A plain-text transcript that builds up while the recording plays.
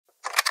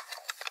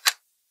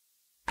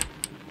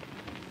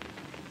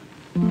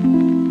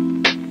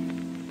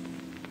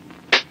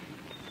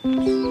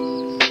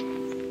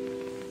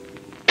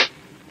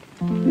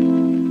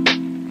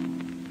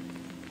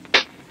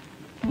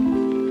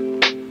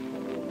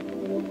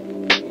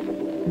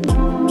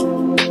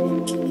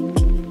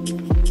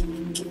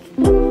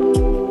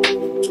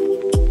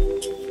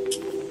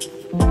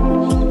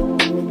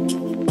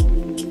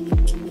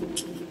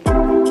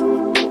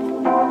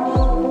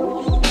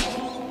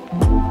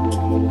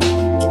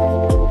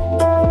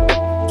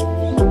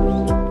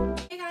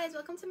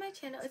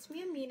It's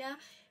me, Amina,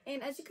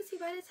 and as you can see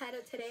by the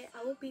title, today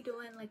I will be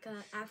doing like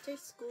a after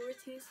school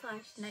routine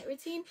slash night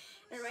routine.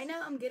 And right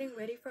now I'm getting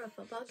ready for a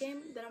football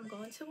game that I'm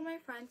going to with my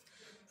friends,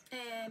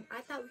 and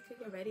I thought we could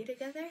get ready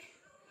together.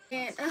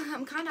 And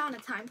I'm kind of on a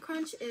time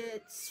crunch.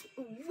 It's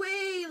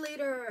way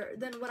later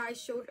than what I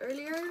showed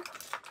earlier.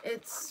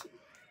 It's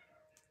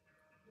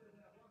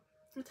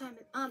what time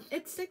is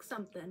it's 6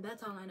 something.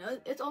 That's all I know.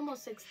 It's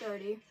almost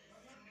 6:30,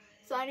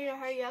 so I need to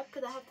hurry up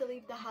because I have to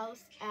leave the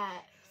house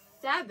at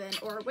 7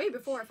 or way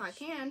before if I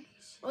can.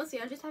 We'll see.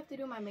 I just have to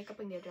do my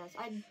makeup and get dressed.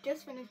 I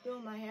just finished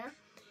doing my hair,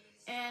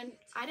 and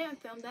I didn't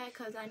film that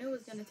because I knew it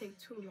was gonna take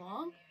too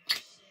long.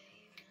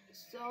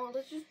 So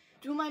let's just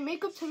do my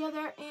makeup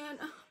together, and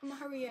I'm gonna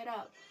hurry it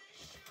up.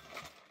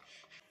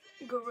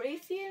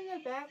 Gracie in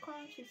the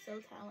background, she's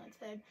so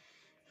talented,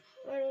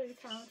 literally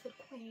talented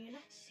queen.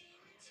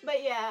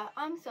 But yeah,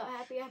 I'm so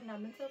happy I have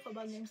not been to a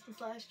football game since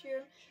last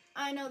year.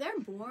 I know they're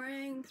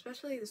boring,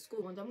 especially the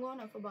school ones. I'm going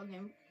to a football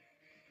game,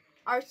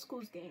 our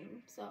school's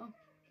game, so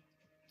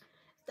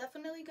it's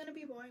definitely gonna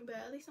be boring, but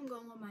at least I'm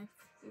going with my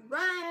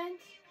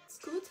friends.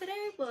 School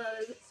today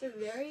was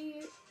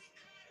very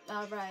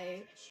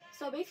alright.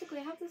 So basically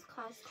I have this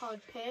class called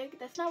PIG.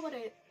 That's not what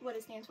it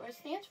stands for. It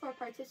stands for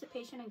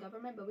participation in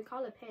government, but we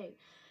call it PIG.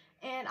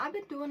 And I've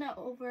been doing it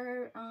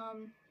over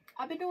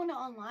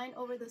online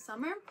over the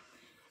summer.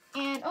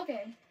 And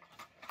okay,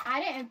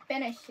 I didn't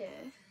finish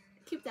it.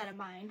 Keep that in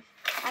mind.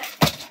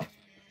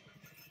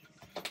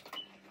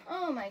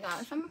 Oh my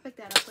gosh, I'm gonna pick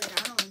that up later.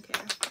 I don't even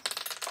care.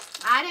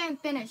 I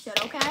didn't finish it,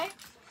 okay?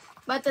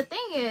 But the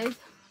thing is,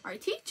 our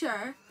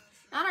teacher,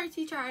 not our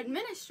teacher, our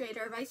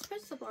administrator, vice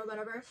principal or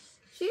whatever,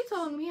 she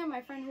told me and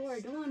my friend who are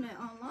doing it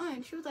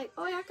online, she was like,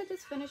 oh yeah, I could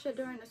just finish it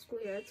during the school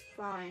year. It's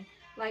fine.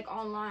 Like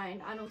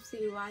online. I don't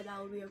see why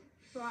that would be a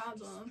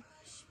problem.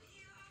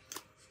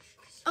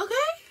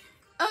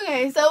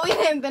 Okay, so we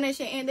didn't finish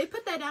it, and they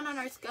put that down on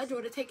our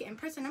schedule to take it in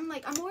person. I'm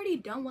like, I'm already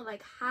done with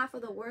like half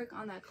of the work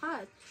on that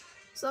class.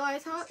 So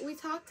we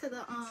talked to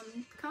the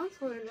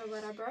counselor or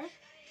whatever,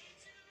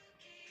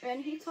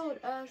 and he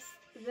told us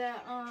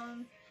that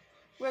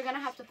we're gonna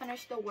have to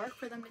finish the work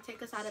for them to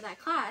take us out of that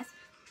class.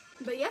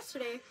 But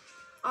yesterday,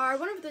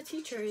 one of the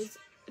teachers,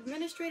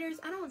 administrators,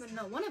 I don't even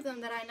know, one of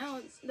them that I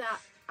know that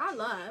I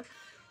love,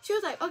 she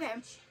was like, okay,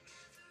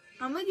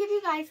 I'm gonna give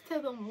you guys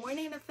till the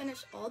morning to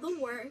finish all the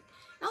work.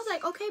 And I was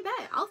like, okay,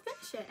 bet, I'll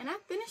finish it. And I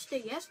finished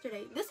it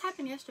yesterday. This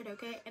happened yesterday,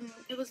 okay? And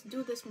it was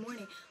due this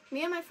morning.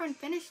 Me and my friend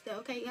finished it,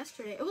 okay,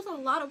 yesterday. It was a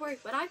lot of work,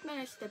 but I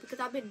finished it because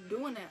I've been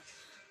doing it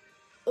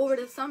over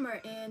the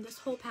summer and this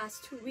whole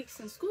past 2 weeks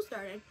since school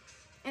started.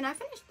 And I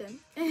finished it.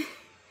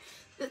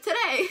 And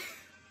today,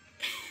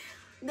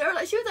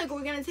 she was like,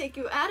 we're gonna take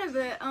you out of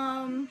it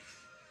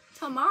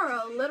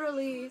tomorrow,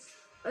 literally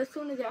as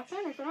soon as I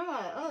finish. And I'm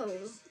like, oh,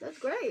 that's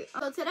great.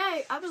 So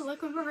today I've been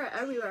looking for her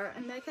everywhere,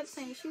 and they kept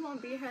saying she won't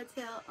be here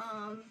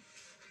till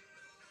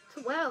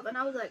 12, and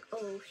I was like,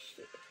 oh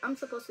shit, I'm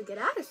supposed to get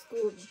out of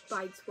school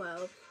by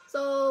 12.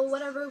 So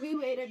whatever, we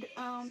waited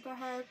for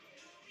her.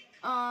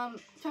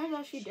 Turns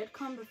out she did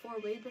come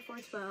way before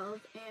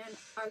 12, and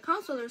our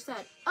counselor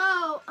said,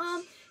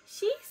 oh,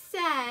 she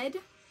said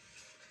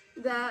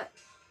that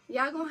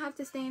y'all gonna have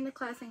to stay in the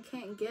class and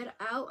can't get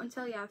out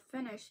until y'all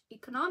finish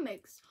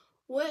economics,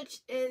 which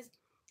is,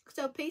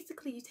 so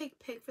basically you take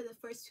PIG for the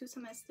first 2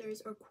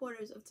 semesters or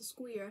quarters of the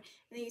school year, and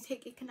then you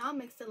take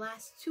economics the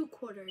last 2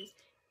 quarters.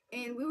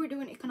 And we were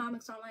doing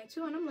economics online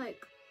too, and I'm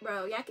like,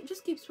 bro, y'all can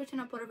just keep switching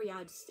up whatever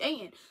y'all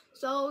saying.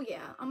 So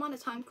yeah, I'm on a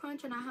time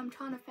crunch, and I'm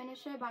trying to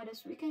finish it by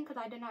this weekend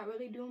because I did not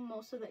really do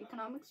most of the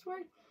economics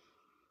work.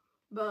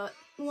 But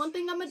one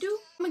thing I'm gonna do,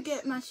 I'm gonna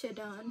get my shit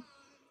done.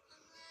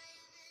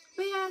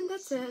 But yeah,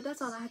 that's it.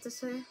 That's all I had to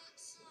say.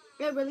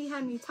 It really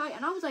had me tight,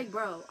 and I was like,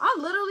 bro, I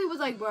literally was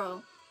like,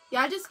 bro,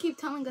 y'all just keep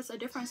telling us a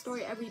different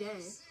story every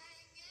day.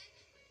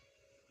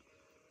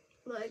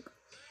 Like,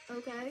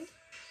 okay.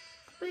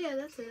 But yeah,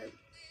 that's it.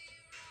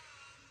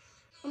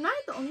 I'm not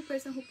the only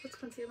person who puts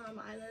concealer on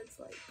my eyelids.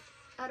 Like,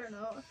 I don't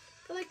know. I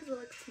feel like it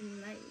looks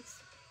nice.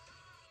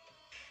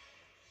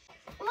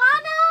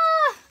 Lana!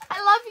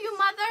 I love you,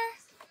 mother!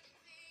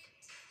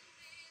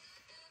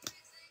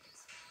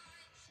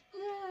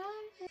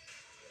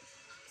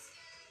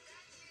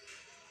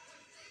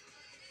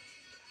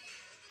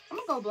 I'm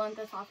gonna go blend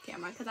this off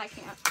camera because I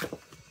can't.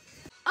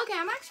 Okay,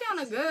 I'm actually on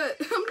a good,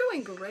 I'm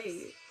doing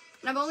great.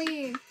 And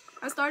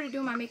I started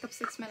doing my makeup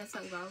 6 minutes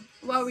ago.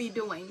 Well,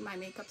 redoing my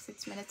makeup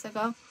 6 minutes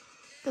ago.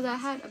 Because I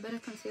had a bit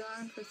of concealer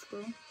on for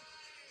school.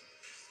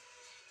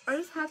 I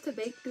just have to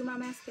do my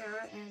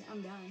mascara, and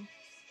I'm done.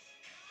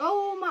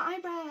 Oh, my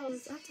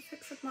eyebrows. I have to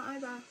fix up my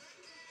eyebrow.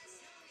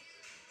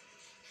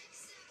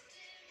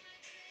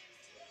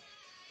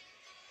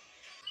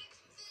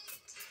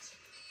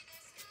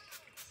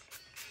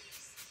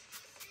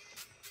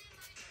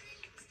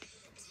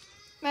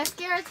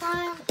 Mascara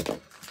time.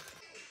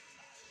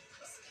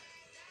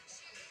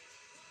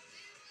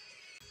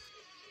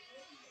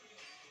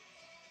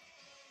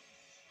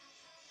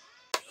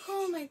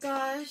 Oh my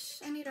gosh.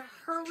 I need to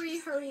hurry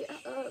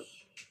up.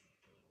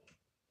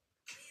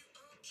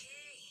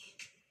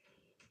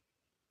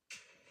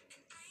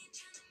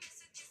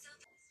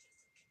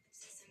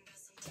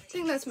 I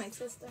think that's my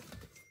sister.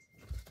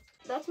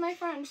 That's my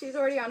friend. She's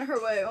already on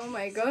her way. Oh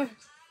my god.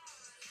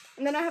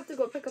 And then I have to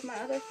go pick up my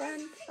other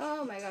friend.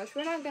 Oh my gosh.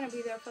 We're not going to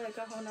be there for like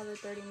a whole nother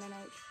 30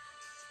 minutes.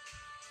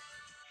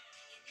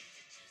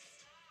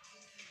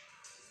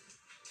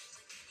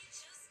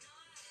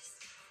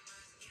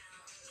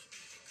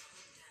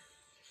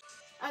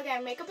 Okay,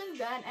 makeup is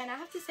done. And I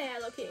have to say I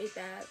low-key ate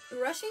that.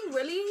 Rushing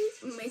really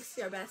makes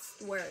your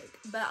best work.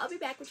 But I'll be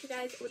back with you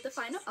guys with the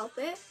final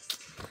outfit.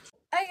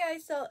 Hi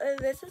guys, so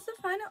this is the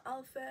final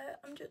outfit.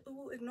 I'm just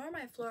ignore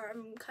my floor.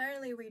 I'm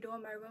currently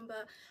redoing my room,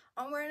 but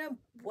I'm wearing a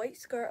white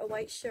skirt, a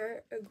white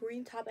shirt, a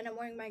green top, and I'm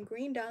wearing my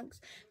green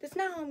dunks. This is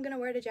not how I'm gonna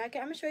wear the jacket.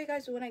 I'm gonna show you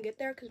guys when I get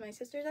there because my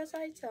sister's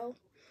outside. So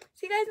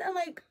see you guys in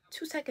like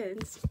 2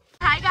 seconds.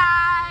 Hi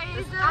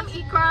guys, I'm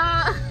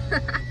Ikra.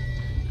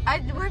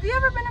 Have you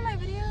ever been in my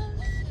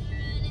videos?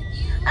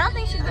 I don't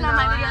think she's been on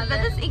my videos,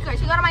 but this is Ikra.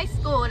 She go to my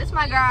school. This is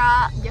my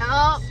girl.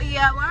 Yup.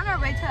 Yeah, we're on our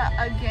way to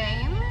a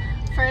game.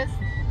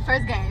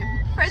 First game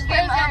of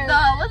the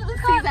what's this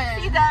called?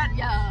 Season.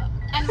 Yeah.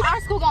 And our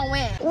school gonna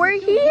win. We're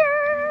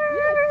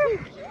here.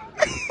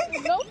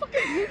 No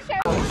fucking you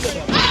share.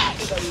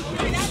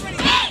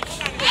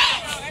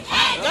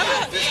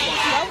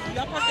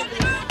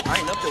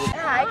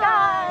 Hi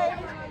guys.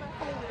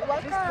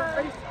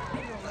 Welcome.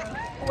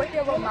 We're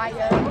here with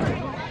Maya.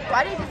 Why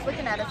are they just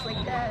looking at us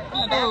like that in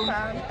the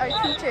background? Our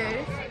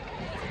teachers.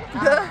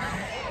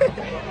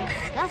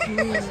 That's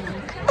mean.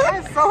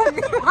 That's so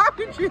mean. Why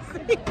would you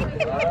say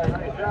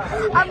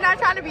I'm not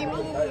trying to be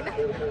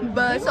mean.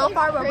 But so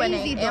far we're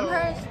winning.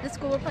 Amherst, the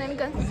school we're playing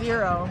against,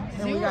 0.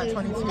 And we got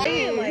 22.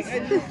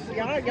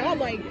 Y'all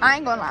like. I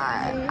ain't gonna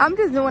lie. I'm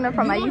just doing it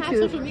for my YouTube. Have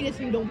social media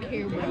so you don't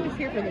care, but I'm just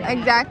here for this.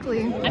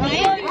 Exactly.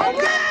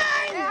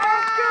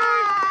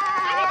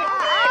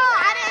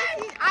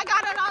 I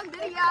got it on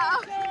video.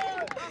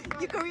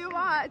 You can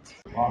rewatch.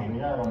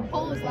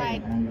 Pose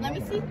like, let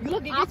me see.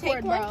 Look at your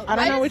take, bro. I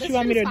don't know what you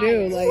want me to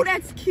do. Like, oh,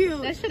 that's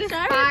cute. That shit is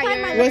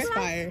fire. What's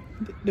fire?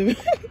 The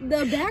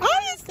back. Oh,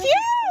 it's cute.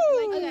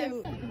 Okay.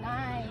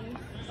 Nice.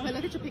 Okay,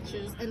 look at your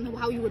pictures and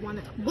how you would want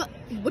it. What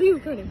are you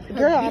recording?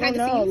 Girl, I don't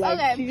know. Like,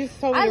 okay. she just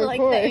told me to like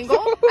record. the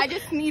angle. I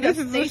just need to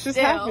stay what's just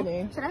still.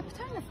 happening. Should I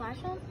turn the flash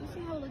on? You see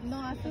how it looks? No,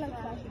 I feel like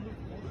flash would be.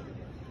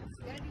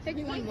 Take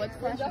me one. What's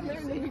flash?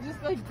 You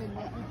just like did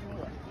not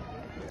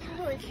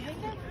do it.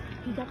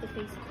 He got the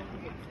face card.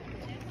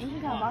 And he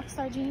got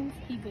rockstar jeans.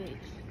 He bitch.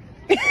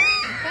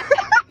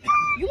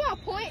 You got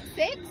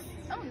 0.6?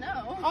 Oh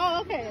no.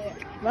 Oh, okay.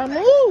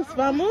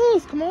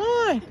 Vamos, come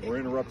on. We're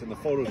interrupting the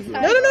photo shoot. No,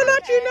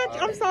 not you.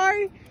 I'm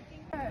sorry.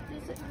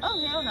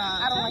 Oh hell no.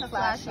 I don't like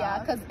flash, yeah,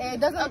 because it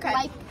doesn't look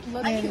like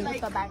the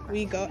background.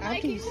 We go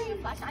after you.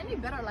 I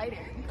need better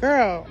lighting.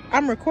 Girl,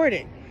 I'm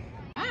recording.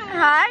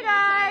 Hi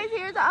guys,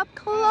 here's up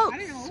close.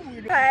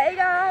 Hey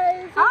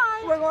guys.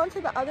 Hi. We're going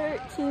to the other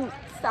team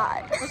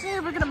side.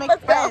 We're gonna make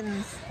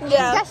friends.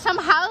 Yeah. Get some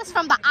house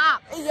from the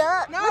op.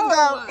 Yeah. No. Let's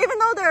go. Even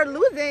though they're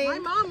losing. My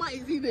mom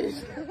might see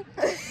this.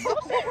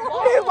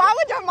 Why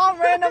would your mom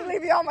randomly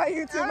be on my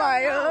YouTube,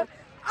 Maya?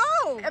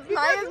 Oh. If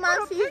Maya's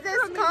mom sees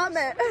this,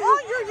 comment. Oh,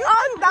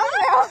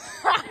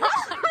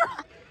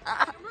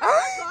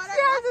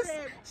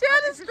 She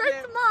has a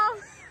strict mom.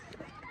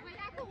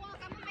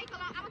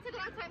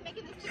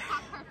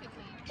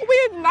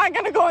 We're not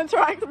gonna go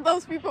interact with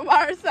those people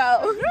by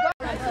ourselves. We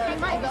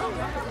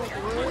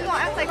gonna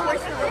act like we're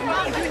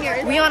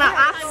juniors. We on the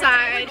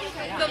outside.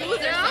 The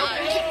loser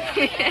side.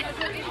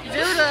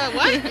 Judah,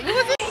 what? Who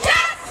was it?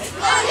 Yes!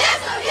 Oh yes,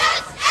 oh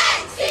yes!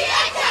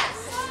 H-E-H-S!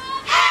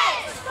 Hey!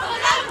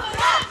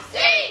 C!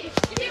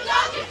 Keep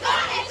going,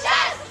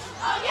 H-S!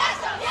 Oh yes,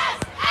 oh yes!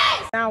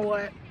 Hey! Now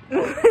what?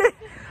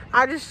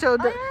 I just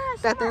showed them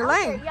that they're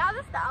lame. Y'all,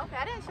 this is the outfit.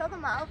 I didn't show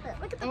them my outfit.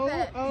 Look at the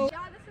fit. Oh.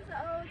 Y'all, this is the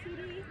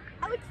OOTD.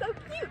 I look so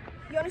cute.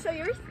 You want to show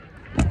yours?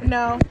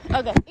 No.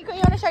 Okay. You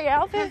want to show your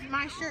outfit?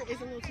 My shirt is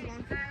a little too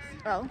long for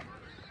this. Oh.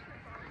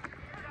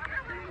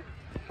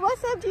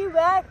 What's up,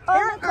 G-Back?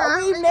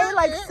 We made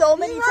like so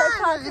many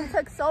TikToks and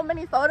took so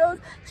many photos,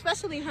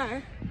 especially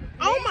her.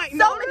 Oh my!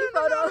 So many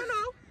photos.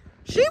 No.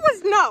 She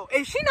was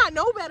Is she not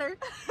know better?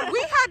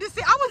 We had to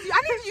see. I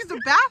need to use the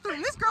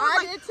bathroom. This girl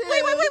was like, too.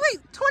 wait,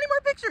 20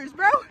 more pictures,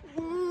 bro.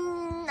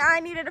 I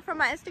needed it for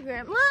my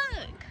Instagram. Look.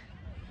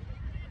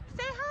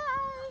 Say hi.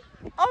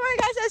 Oh my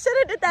gosh, I should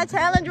have did that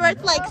challenge where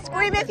it's like,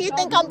 scream if you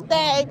think I'm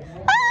dead.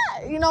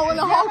 Ah! You know, when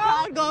the whole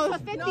crowd goes.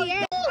 58. I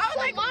was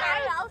like,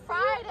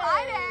 Friday.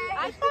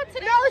 I thought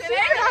today. No, she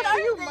said I'll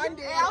see you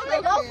Monday. I was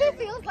like, okay,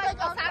 feels like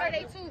a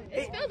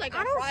like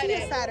I don't see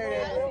a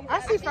Saturday.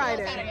 I see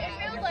Friday.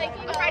 It feels like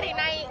a Friday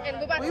night and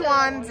we're about We to...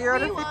 won 0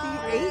 to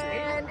 58.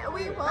 And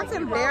we won. That's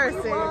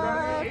embarrassing.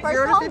 0 First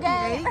to home 58.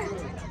 game.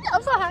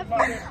 I'm so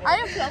happy. I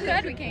am so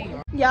glad we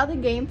came. Y'all, the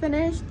game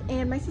finished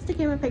and my sister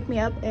came and picked me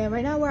up, and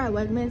right now we're at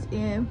Wegmans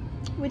and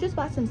we just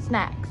bought some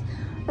snacks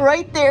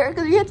right there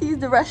because we had to use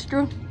the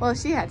restroom. Well,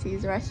 she had to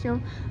use the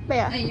restroom, but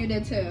yeah. And you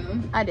did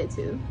too. I did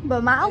too.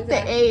 But my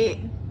outfit 8.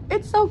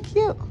 It's so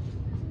cute.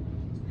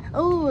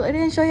 Oh, I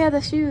didn't show you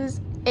the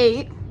shoes.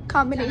 8.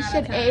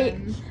 Combination 8.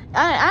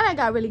 I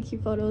got really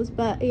cute photos,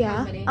 but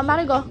yeah. I'm about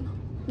to go.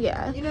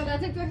 Yeah. You know that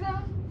TikTok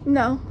now?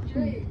 No.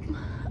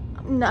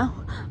 No.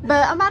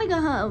 But I'm about to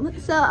go home.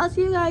 So I'll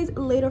see you guys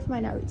later for my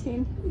night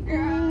routine.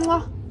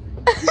 Mwah.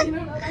 You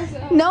don't know that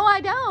song? No,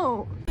 I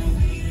don't.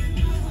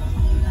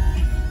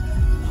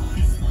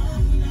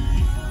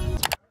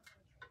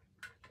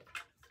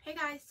 Hey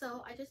guys,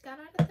 so I just got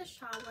out of the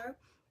shower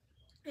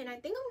and I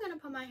think I'm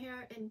gonna put my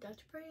hair in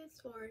Dutch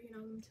braids or, you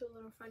know, 2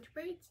 little French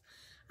braids.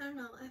 I don't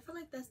know, I feel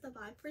like that's the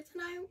vibe for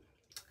tonight.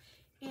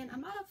 And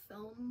I'm about to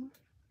film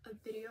a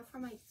video for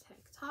my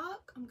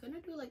TikTok. I'm gonna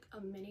do like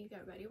a mini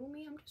get ready with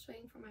me. I'm just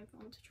waiting for my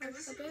phone to charge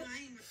a bit.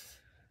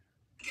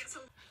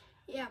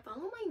 Yeah,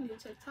 follow my new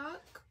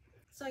TikTok.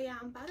 So yeah,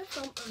 I'm about to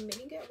film a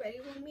mini get ready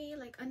with me,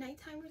 like a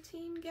nighttime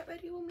routine get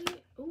ready with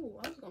me. Ooh,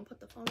 I was gonna put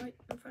the phone right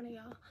in front of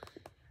y'all.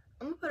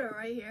 I'm gonna put it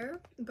right here,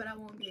 but I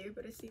won't be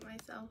able to see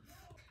myself.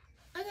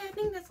 Okay, I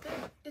think that's good.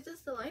 It's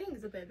just the lighting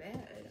is a bit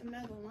bad, I'm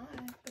not gonna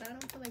lie, but I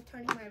don't feel like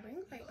turning my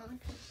ring light on.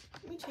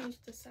 Let me change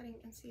the setting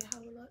and see how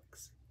it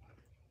looks.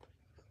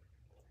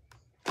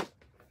 It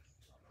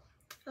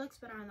looks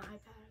better on the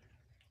iPad.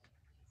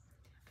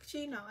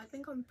 Actually, no, I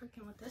think I'm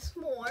freaking with this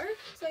more.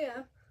 So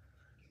yeah,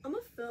 I'm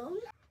gonna film.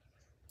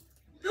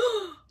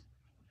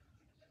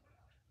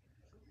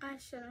 I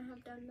shouldn't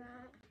have done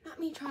that. Not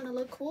me trying to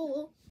look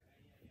cool.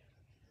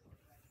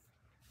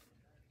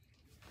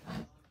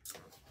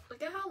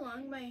 Look at how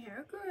long my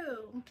hair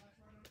grew.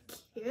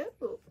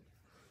 Cute.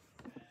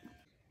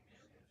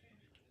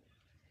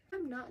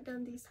 I've not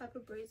done these type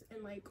of braids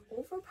in like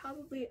over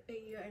probably a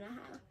year and a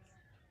half.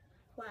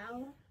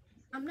 Wow.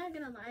 I'm not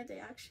gonna lie, they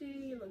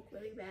actually look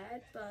really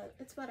bad, but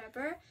it's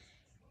whatever.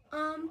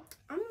 I'm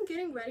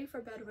getting ready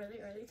for bed really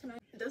early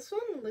tonight. This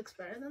one looks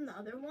better than the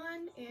other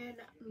one, and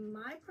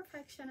my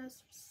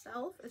perfectionist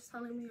self is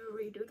telling me to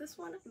redo this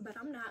one, but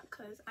I'm not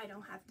because I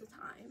don't have the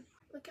time.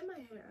 Look at my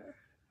hair.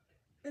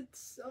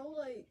 It's so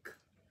like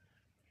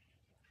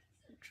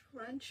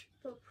drenched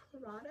the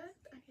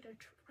product. I need to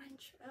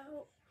drench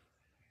out.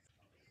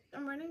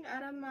 I'm running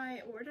out of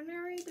my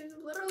ordinary. There's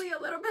literally a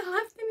little bit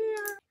left in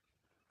here.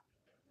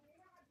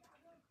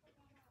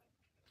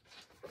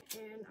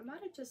 And I'm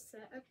about to just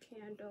set a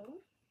candle.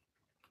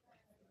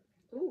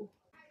 Ooh.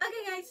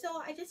 Okay guys,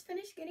 so I just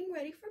finished getting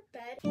ready for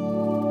bed.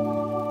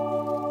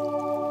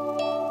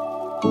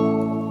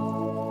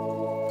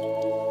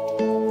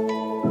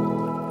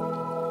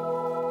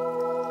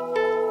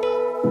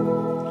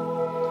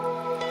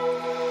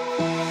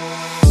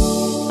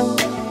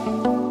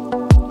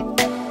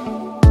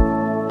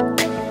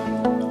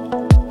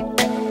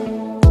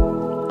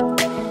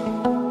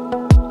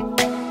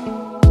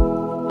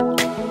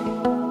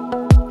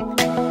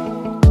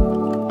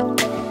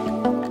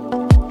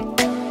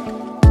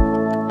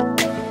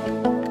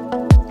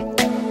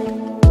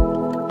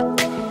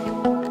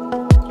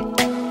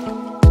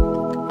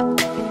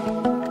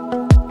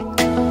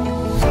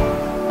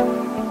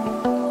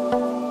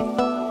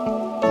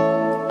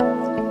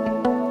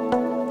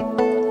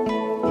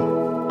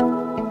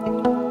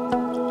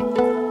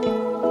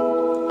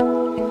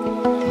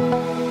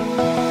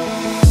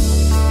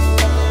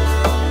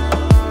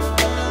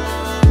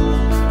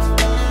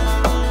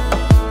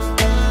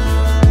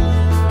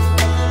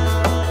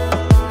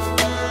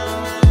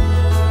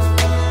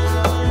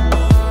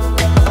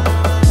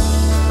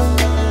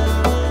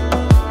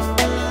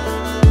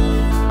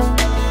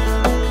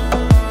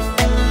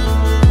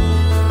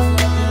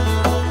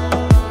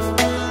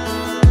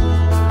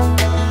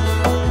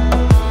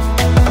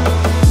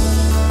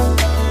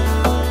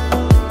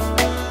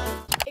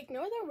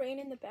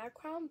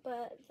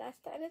 But that's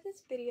the end of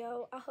this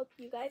video. I hope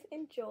you guys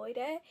enjoyed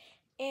it,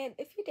 and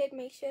if you did,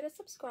 make sure to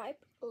subscribe,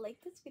 like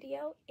this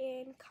video,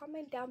 and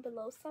comment down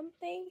below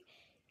something.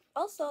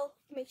 Also,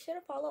 make sure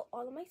to follow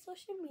all of my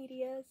social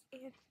medias,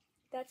 and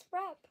that's a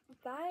wrap.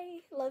 Bye.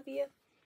 Love you.